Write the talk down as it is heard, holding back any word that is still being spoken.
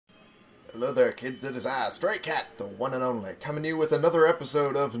Hello there, kids. It is I, Stray Cat, the one and only, coming to you with another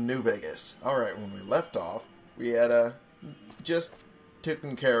episode of New Vegas. Alright, when we left off, we had just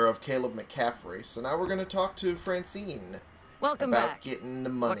taken care of Caleb McCaffrey, so now we're going to talk to Francine Welcome about back. getting the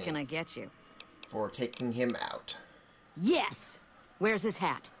money. What can I get you? For taking him out. Yes! Where's his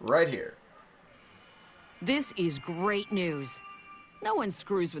hat? Right here. This is great news. No one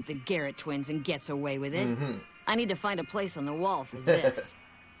screws with the Garrett twins and gets away with it. I need to find a place on the wall for this.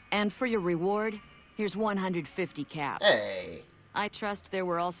 And for your reward, here's 150 caps. Hey! I trust there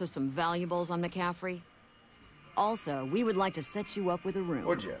were also some valuables on McCaffrey. Also, we would like to set you up with a room.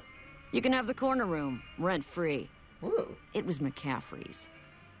 Would you? You can have the corner room, rent-free. Ooh. It was McCaffrey's.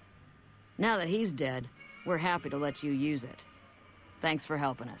 Now that he's dead, we're happy to let you use it. Thanks for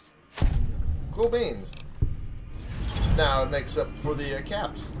helping us. Cool beans. Now it makes up for the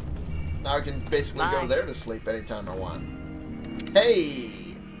caps. Now I can basically go there to sleep anytime I want. Hey!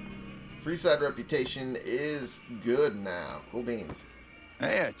 Freeside reputation is good now. Cool beans.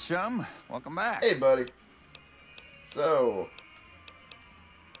 Hey, chum. Welcome back. Hey, buddy. So,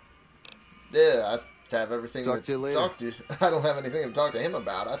 yeah, I have everything Talk to you later. talk to. I don't have anything to talk to him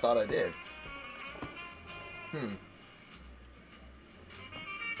about. I thought I did.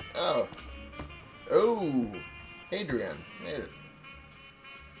 Oh. Oh. Adrian. Hey.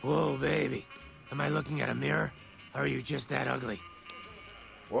 Whoa, baby. Am I looking at a mirror? Or are you just that ugly?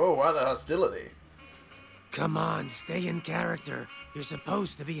 Whoa, why the hostility? Come on, stay in character. You're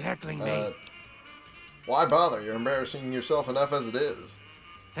supposed to be heckling me. Why bother? You're embarrassing yourself enough as it is.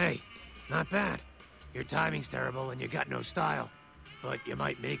 Hey, not bad. Your timing's terrible and you got no style. But you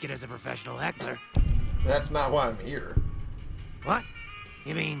might make it as a professional heckler. That's not why I'm here. What?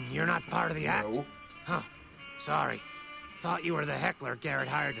 You mean you're not part of the act? No. Huh. Sorry. Thought you were the heckler Garrett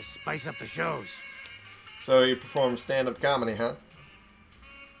hired to spice up the shows. So you perform stand-up comedy, huh?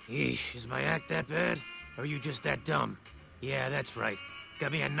 Eesh, is my act that bad? Or are you just that dumb? Yeah, that's right.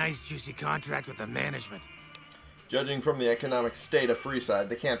 Got me a nice juicy contract with the management. Judging from the economic state of Freeside,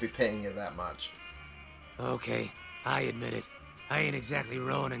 they can't be paying you that much. Okay, I admit it. I ain't exactly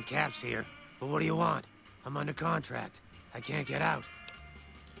rowing in caps here. But what do you want? I'm under contract. I can't get out.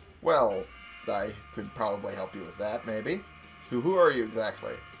 Well, I could probably help you with that, maybe. Who are you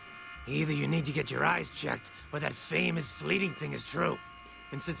exactly? Either you need to get your eyes checked, or that famous fleeting thing is true.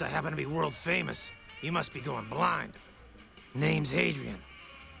 And since I happen to be world famous, you must be going blind. Name's Adrian.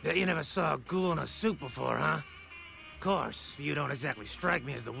 Bet you never saw a ghoul in a suit before, huh? Course, you don't exactly strike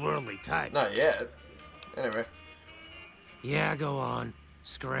me as the worldly type. Not yet. Anyway. Yeah, go on.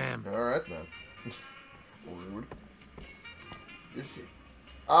 Scram. Alright then. Rude.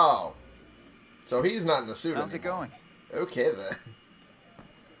 Oh. So he's not in a suit How's it anymore. going? Okay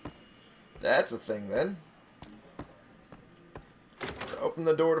then. That's a thing then. So open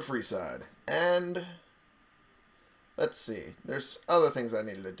the door to Freeside. And let's see. There's other things I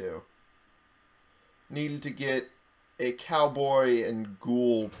needed to do. Needed to get a cowboy and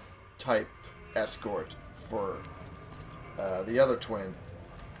ghoul type escort for the other twin.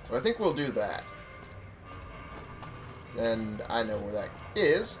 So I think we'll do that. And I know where that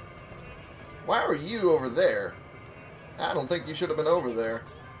is. Why are you over there? I don't think you should have been over there.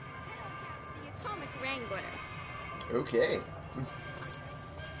 The Atomic Wrangler. Okay.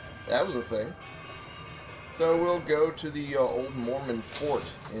 That was a thing. So we'll go to the old Mormon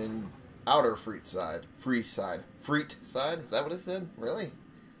fort in outer Freeside. Freeside. Freeside? Is that what it said? Really?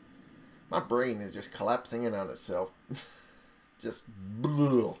 My brain is just collapsing in on itself. Just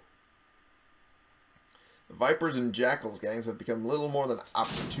bleh. The Vipers and Jackals gangs have become little more than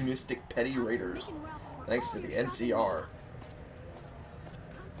opportunistic petty raiders, thanks to the NCR.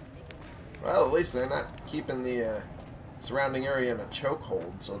 Well, at least they're not keeping the surrounding area in a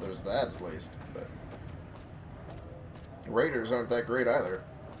chokehold, so there's that at least. But the raiders aren't that great either.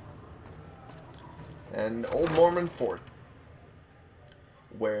 And Old Mormon Fort,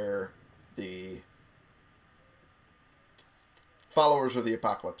 where the followers of the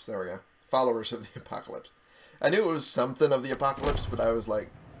apocalypse, there we go, followers of the apocalypse. I knew it was something of the apocalypse, but I was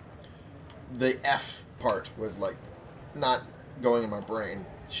like, the F part was like not going in my brain.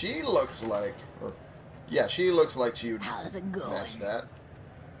 She looks like, or yeah, she looks like she would How's it going? match that.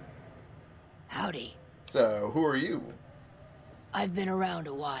 Howdy. So, who are you? I've been around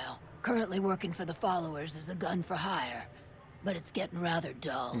a while. Currently working for the followers as a gun for hire. But it's getting rather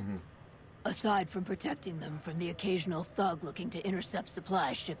dull. Aside from protecting them from the occasional thug looking to intercept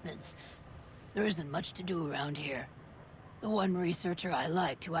supply shipments, there isn't much to do around here. The one researcher I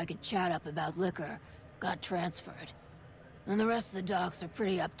liked, who I could chat up about liquor, got transferred. And the rest of the docs are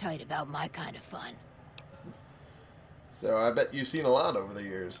pretty uptight about my kind of fun. So I bet you've seen a lot over the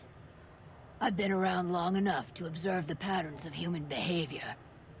years. I've been around long enough to observe the patterns of human behavior.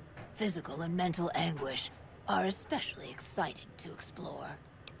 Physical and mental anguish are especially exciting to explore.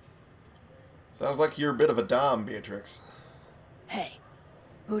 Sounds like you're a bit of a dom, Beatrix. Hey,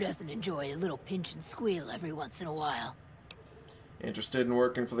 who doesn't enjoy a little pinch and squeal every once in a while? Interested in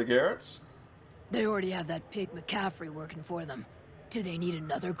working for the Garretts? They already have that pig McCaffrey working for them. Do they need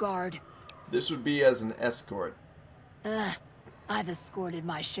another guard? This would be as an escort. I've escorted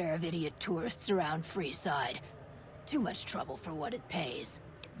my share of idiot tourists around Freeside. Too much trouble for what it pays.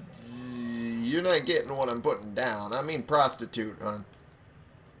 You're not getting what I'm putting down. I mean prostitute, hon.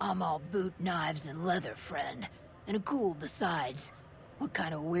 I'm all boot, knives, and leather, friend. And a ghoul besides. What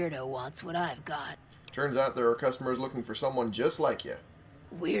kind of weirdo wants what I've got? Turns out there are customers looking for someone just like you.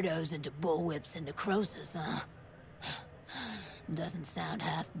 Weirdos into bullwhips and necrosis, huh? Doesn't sound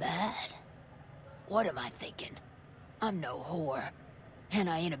half bad. What am I thinking? I'm no whore. And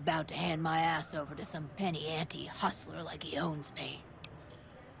I ain't about to hand my ass over to some penny ante hustler like he owns me.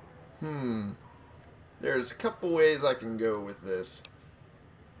 There's a couple ways I can go with this.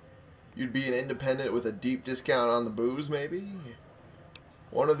 You'd be an independent with a deep discount on the booze, maybe?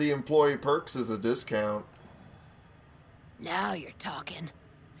 One of the employee perks is a discount. Now you're talking.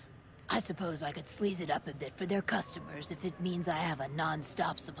 I suppose I could sleaze it up a bit for their customers if it means I have a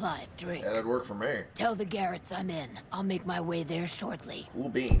non-stop supply of drink. Yeah, that'd work for me. Tell the Garretts I'm in. I'll make my way there shortly. Cool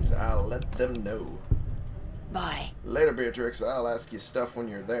beans. I'll let them know. Bye. Later, Beatrix. I'll ask you stuff when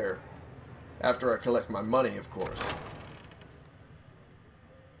you're there. After I collect my money, of course.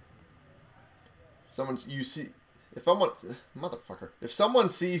 If someone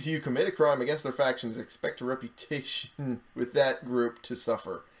sees you commit a crime against their factions, expect a reputation with that group to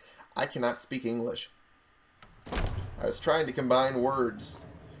suffer. I cannot speak English. I was trying to combine words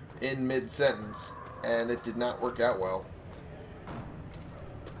in mid-sentence, and it did not work out well.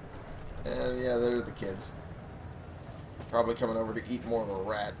 And yeah, they're the kids. Probably coming over to eat more of the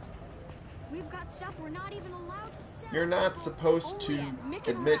rat. We've got stuff we're not even allowed to sell. You're not supposed Only to at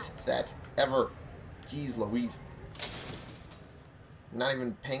Mickey admit Mouse. that ever. Jeez Louise. Not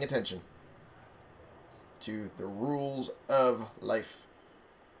even paying attention to the rules of life.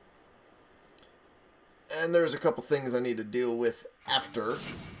 And there's a couple things I need to deal with after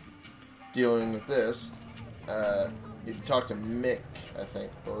dealing with this. Need to talk to Mick, I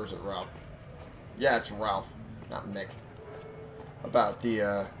think. Or is it Ralph? Yeah, it's Ralph, not Mick. About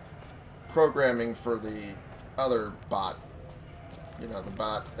the programming for the other bot. You know, the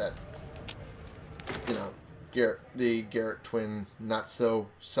bot that, you know, the Garrett twin not so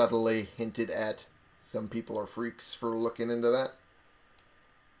subtly hinted at. Some people are freaks for looking into that.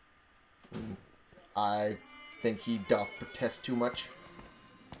 I think he doth protest too much.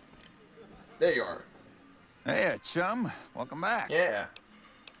 There you are. Hey, chum. Welcome back. Yeah.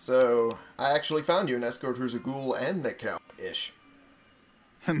 So, I actually found you an escort who's a ghoul and a cow-ish.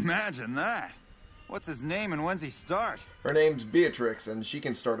 Imagine that. What's his name and when's he start? Her name's Beatrix, and she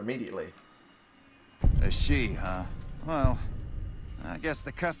can start immediately. A she, huh? Well, I guess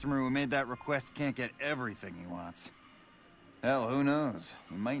the customer who made that request can't get everything he wants. Hell, who knows?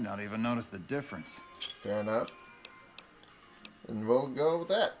 He might not even notice the difference. Fair enough. And we'll go with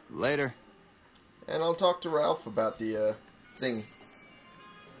that. Later. And I'll talk to Ralph about the, thing.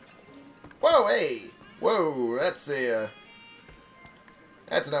 Whoa, hey! Whoa, that's a,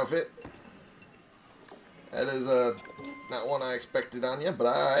 that's an outfit. That is, not one I expected on you, but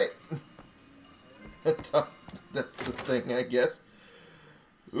alright. That's the thing, I guess.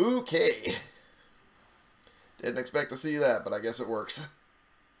 Okay. Didn't expect to see that, but I guess it works.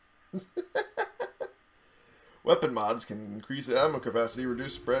 Weapon mods can increase ammo capacity,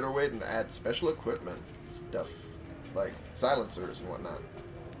 reduce spread or weight, and add special equipment. Stuff like silencers and whatnot.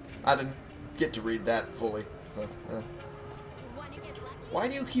 I didn't get to read that fully. So, Why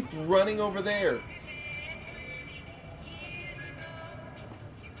do you keep running over there?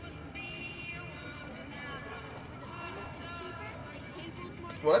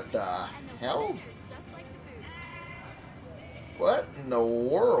 What the hell? What in the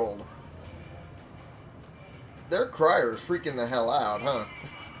world? Their crier's freaking the hell out, huh?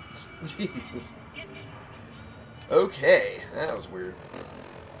 Jesus. Okay, that was weird.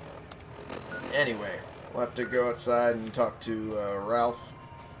 Anyway, we'll have to go outside and talk to Ralph.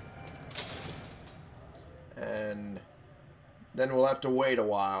 And then we'll have to wait a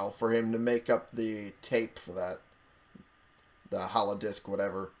while for him to make up the tape for that. The holodisc,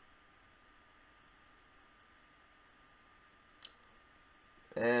 whatever.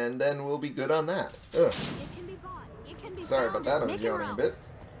 And then we'll be good on that. Ugh. It can be bought. It can be Sorry about that, I was yawning a bit.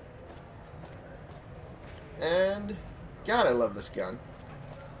 And, God, I love this gun.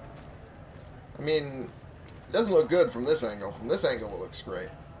 I mean, it doesn't look good from this angle. From this angle, it looks great.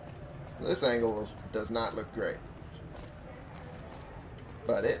 From this angle, does not look great.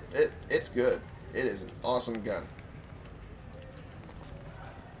 But it's good. It is an awesome gun.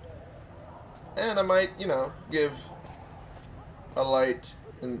 And I might, you know, give a light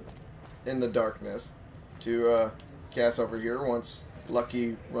in the darkness to Cass over here once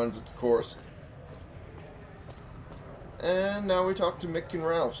Lucky runs its course. And now we talk to Mick and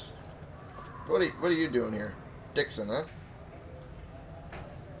Ralph's. What are you doing here? Dixon, huh?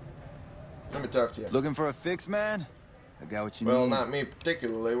 Let me talk to you. Looking for a fix, man? I got what you need. Well, not me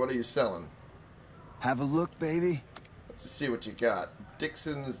particularly. What are you selling? Have a look, baby. Let's just see what you got.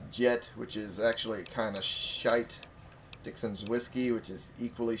 Dixon's Jet, which is actually kind of shite. Dixon's Whiskey, which is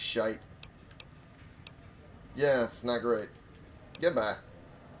equally shite. Yeah, it's not great. Goodbye.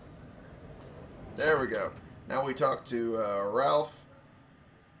 There we go. Now we talk to Ralph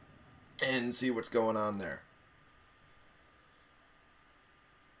and see what's going on there.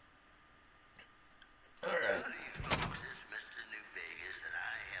 Alright.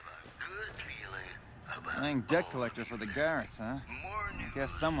 Playing debt collector for the Garretts, huh? I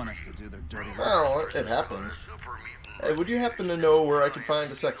guess someone has to do their dirty work. Well, it happens. Hey, would you happen to know where I could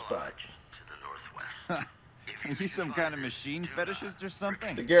find a sex bot? Are you some kind of machine fetishist or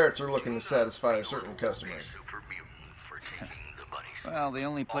something? The Garretts are looking to satisfy certain customers. Well, the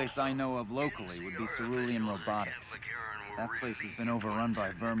only place I know of locally would be Cerulean Robotics. That place has been overrun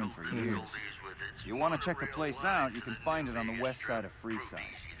by vermin for years. If you want to check the place out, you can find it on the west side of Freeside.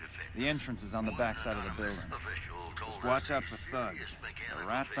 The entrance is on the back side of the building. Just watch out for thugs. The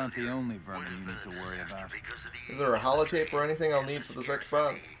rats aren't the only vermin you need to worry about. Is there a holotape or anything I'll need for the sex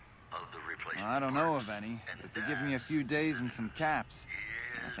bot? I don't know of any, but if you give me a few days and some caps,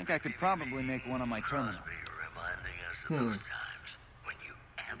 I think I could probably make one on my terminal.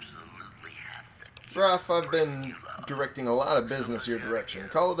 Ralph, I've been directing a lot of business your direction.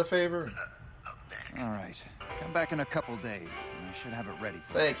 Call it a favor? All right. Come back in a couple days, and I should have it ready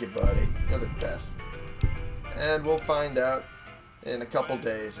for you. Thank you, buddy. You're the best. And we'll find out in a couple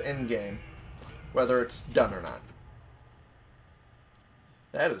days, in-game, whether it's done or not.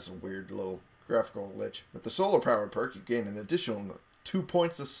 That is a weird little graphical glitch. With the solar-powered perk, you gain an additional 2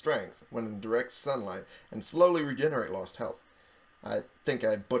 points of strength when in direct sunlight, and slowly regenerate lost health. I think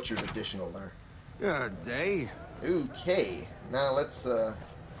I butchered additional there. Good day. Okay, now let's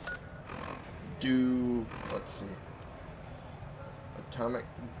let's see, Atomic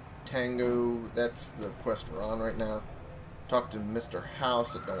Tango. That's the quest we're on right now. Talk to Mr.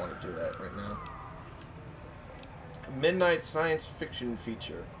 House. I don't want to do that right now. Midnight science fiction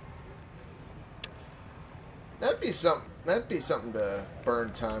feature. That'd be something to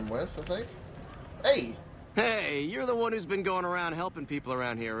burn time with, I think. Hey! Hey, you're the one who's been going around helping people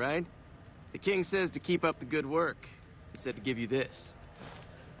around here, right? The king says to keep up the good work. He said to give you this.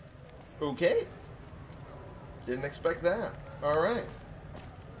 Okay. Didn't expect that. Alright.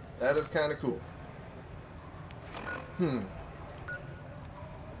 That is kind of cool.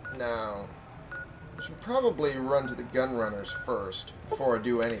 Now, I should probably run to the gun runners first before I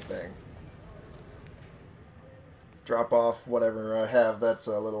do anything. Drop off whatever I have that's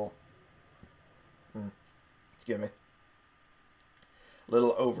a little... Excuse me. A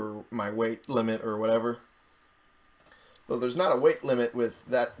little over my weight limit or whatever. Though there's not a weight limit with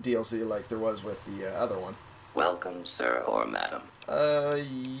that DLC like there was with the other one. Welcome, sir or madam.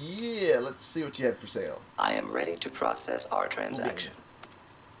 Yeah, let's see what you have for sale. I am ready to process our transaction.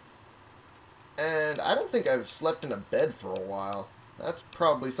 And I don't think I've slept in a bed for a while. That's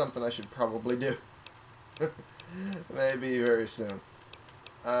probably something I should probably do. Maybe very soon.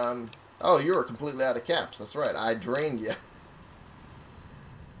 Oh, you were completely out of caps. That's right, I drained you.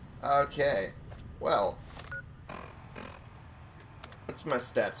 Okay, well. What's my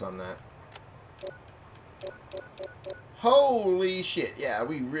stats on that? Holy shit, yeah,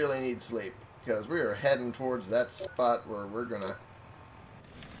 we really need sleep. Because we are heading towards that spot where we're gonna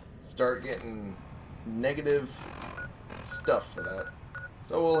start getting negative stuff for that.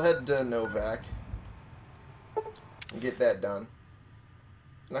 So we'll head to Novak and get that done.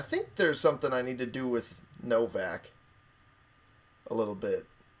 And I think there's something I need to do with Novak a little bit.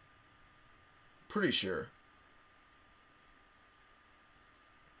 Pretty sure.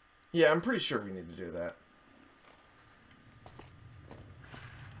 Yeah, I'm pretty sure we need to do that.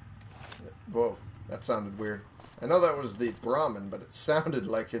 Whoa, that sounded weird. I know that was the Brahmin, but it sounded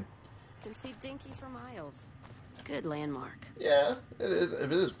like it. Can see Dinky for miles. Good landmark. Yeah, it is.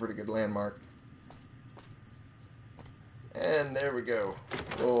 It is a pretty good landmark. And there we go.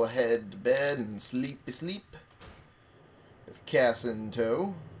 We'll head to bed and sleep. With Cass in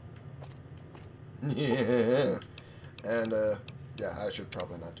tow. Yeah. And, yeah, I should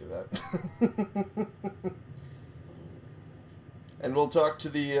probably not do that. And we'll talk to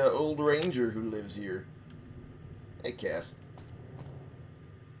the old ranger who lives here. Hey, Cass.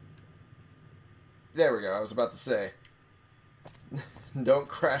 There we go, I was about to say. Don't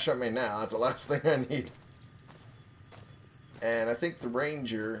crash on me now, that's the last thing I need. And I think the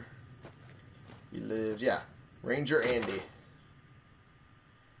ranger, he lives, yeah, Ranger Andy.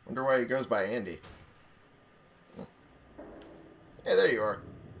 Wonder why he goes by Andy. Hey, there you are.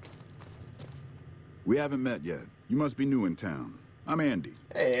 We haven't met yet. You must be new in town. I'm Andy.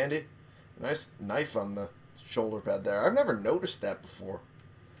 Hey, Andy. Nice knife on the shoulder pad there. I've never noticed that before.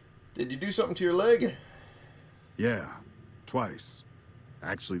 Did you do something to your leg? Yeah, twice.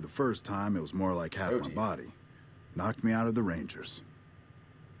 Actually, the first time, it was more like half my body. Knocked me out of the Rangers.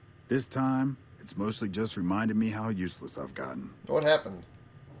 This time, it's mostly just reminded me how useless I've gotten. What happened?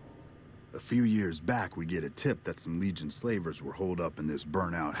 A few years back, we get a tip that some Legion slavers were holed up in this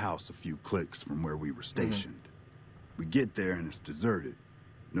burnt-out house a few clicks from where we were stationed. We get there and it's deserted.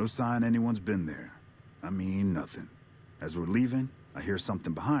 No sign anyone's been there. I mean, nothing. As we're leaving, I hear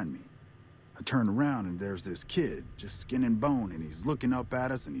something behind me. I turn around and there's this kid, just skin and bone, and he's looking up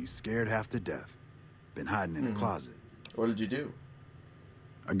at us and he's scared half to death. Been hiding in a closet. What did you do?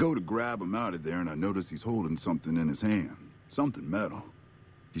 I go to grab him out of there and I notice he's holding something in his hand. Something metal.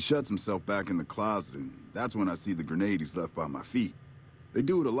 He shuts himself back in the closet, and that's when I see the grenade he's left by my feet. They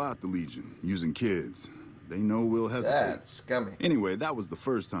do it a lot, the Legion, using kids. They know we'll hesitate. That's scummy. Anyway, that was the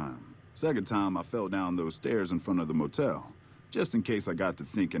first time. Second time, I fell down those stairs in front of the motel, just in case I got to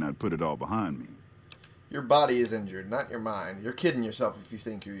thinking I'd put it all behind me. Your body is injured, not your mind. You're kidding yourself if you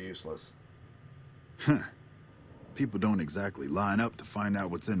think you're useless. Huh. People don't exactly line up to find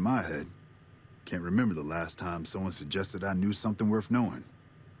out what's in my head. Can't remember the last time someone suggested I knew something worth knowing.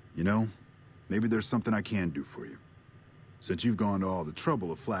 You know, maybe there's something I can do for you. Since you've gone to all the trouble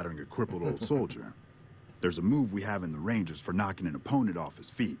of flattering a crippled old soldier, there's a move we have in the Rangers for knocking an opponent off his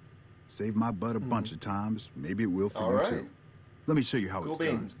feet. Saved my butt a bunch of times. Maybe it will for you too. Let me show you how it's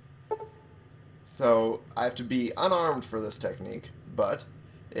done. So, I have to be unarmed for this technique, but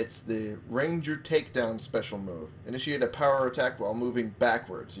it's the Ranger Takedown special move. Initiate a power attack while moving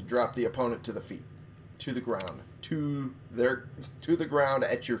backwards. You drop the opponent to the feet. To the ground. To the ground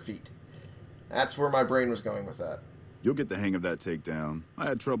at your feet. That's where my brain was going with that. You'll get the hang of that takedown. I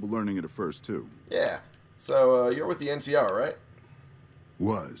had trouble learning it at first, too. Yeah. So, you're with the NCR, right?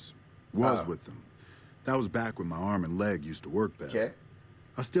 Was with them. That was back when my arm and leg used to work better. Okay.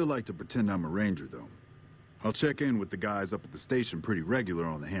 I still like to pretend I'm a Ranger, though. I'll check in with the guys up at the station pretty regular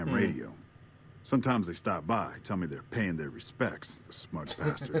on the ham radio. Sometimes they stop by, tell me they're paying their respects, the smug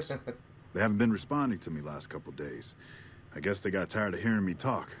bastards. They haven't been responding to me last couple days. I guess they got tired of hearing me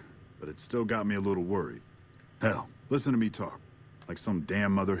talk, but it still got me a little worried. Hell, listen to me talk, like some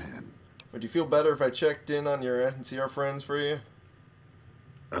damn mother hen. Would you feel better if I checked in on your NCR friends for you?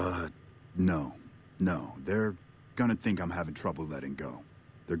 No. They're gonna think I'm having trouble letting go.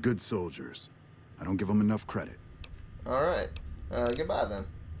 They're good soldiers. I don't give them enough credit. Alright. Goodbye then.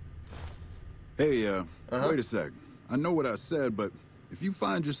 Hey, wait a sec. I know what I said, but if you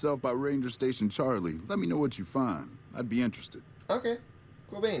find yourself by Ranger Station Charlie, let me know what you find. I'd be interested. Okay.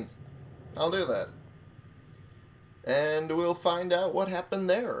 Cool beans. I'll do that. And we'll find out what happened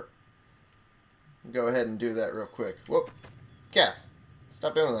there. Go ahead and do that real quick. Whoop. Cass,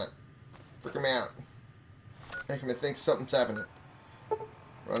 stop doing that. Freaking me out. Making me think something's happening.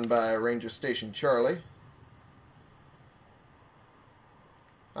 Run by Ranger Station Charlie.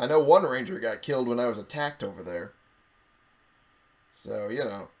 I know one ranger got killed when I was attacked over there. So, you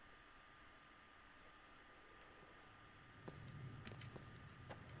know.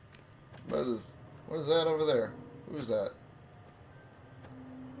 What is that over there? Who's that?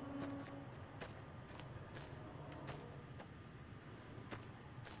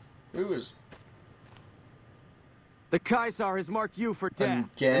 Who is? The Caesar has marked you for death,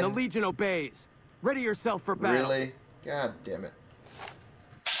 Again? and the Legion obeys. Ready yourself for battle. Really? God damn it.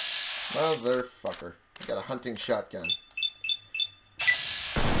 Motherfucker. I got a hunting shotgun.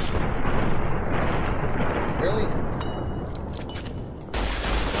 Really?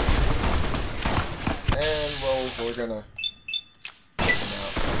 And, well, we're gonna take him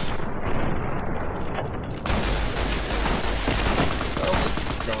out. Well, this is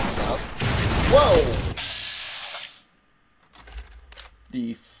going south. Whoa!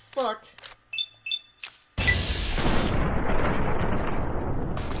 The fuck?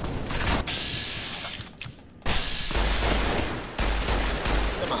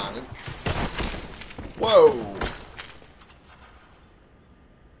 Come on, it's... Whoa!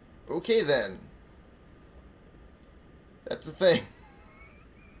 Okay then. That's the thing.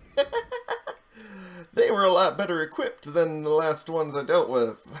 They were a lot better equipped than the last ones I dealt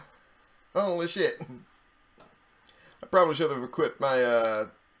with. Holy shit. I probably should have equipped my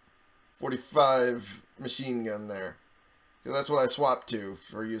 45 machine gun there. Because that's what I swapped to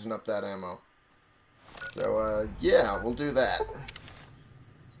for using up that ammo. So, yeah, we'll do that.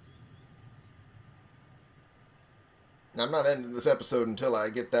 I'm not ending this episode until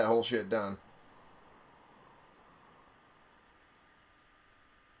I get that whole shit done.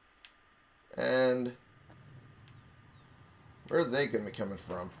 And where are they going to be coming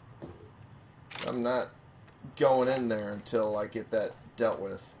from? I'm not going in there until I get that dealt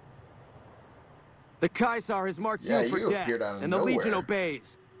with. The Caesar has marked you for death, appeared out of and the nowhere. Legion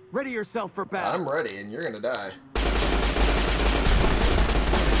obeys. Ready yourself for battle. I'm ready, and you're going to die.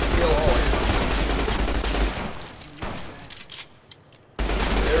 Kill all of you.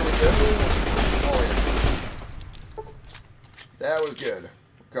 There we go. Oh, yeah. That was good.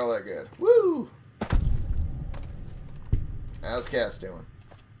 We'll call that good. Woo! How's Cass doing?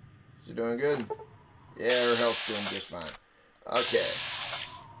 Is she doing good? Yeah, her health's doing just fine. Okay.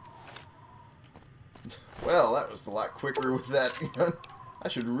 Well, that was a lot quicker with that gun. I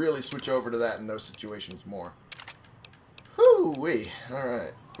should really switch over to that in those situations more. Whoo-wee.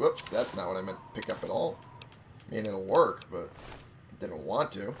 Alright. Whoops, that's not what I meant to pick up at all. I mean, it'll work, but I didn't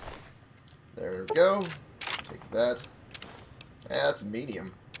want to. There we go. Take that. That's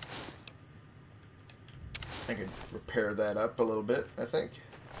medium. I could repair that up a little bit, I think.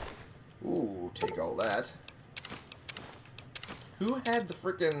 Ooh, take all that. Who had the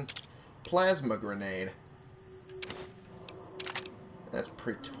frickin' plasma grenade? That's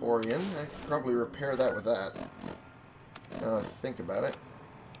Praetorian. I could probably repair that with that. Now I think about it.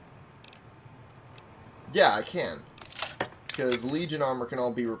 Yeah, I can. Because Legion armor can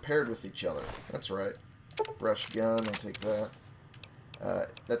all be repaired with each other. That's right. Brush gun, I'll take that.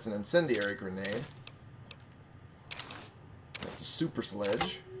 That's an incendiary grenade. That's a super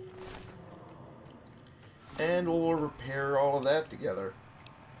sledge. And we'll repair all of that together.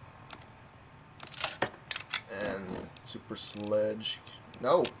 And super sledge.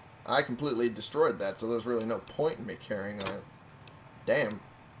 No, I completely destroyed that, so there's really no point in me carrying that. Damn.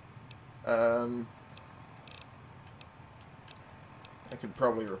 I could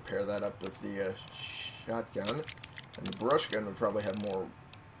probably repair that up with the shotgun. And the brush gun would probably have more...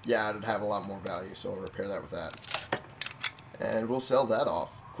 Yeah, it'd have a lot more value, so I'll repair that with that. And we'll sell that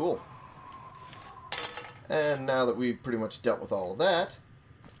off. Cool. And now that we've pretty much dealt with all of that,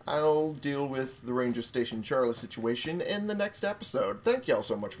 I'll deal with the Ranger Station Charlie situation in the next episode. Thank y'all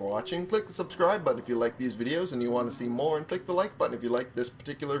so much for watching. Click the subscribe button if you like these videos and you want to see more, and click the like button if you like this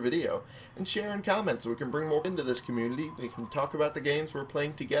particular video. And share and comment so we can bring more into this community. We can talk about the games we're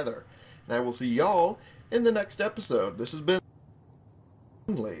playing together. And I will see y'all in the next episode. This has been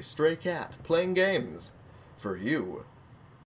Stray Cat, playing games for you.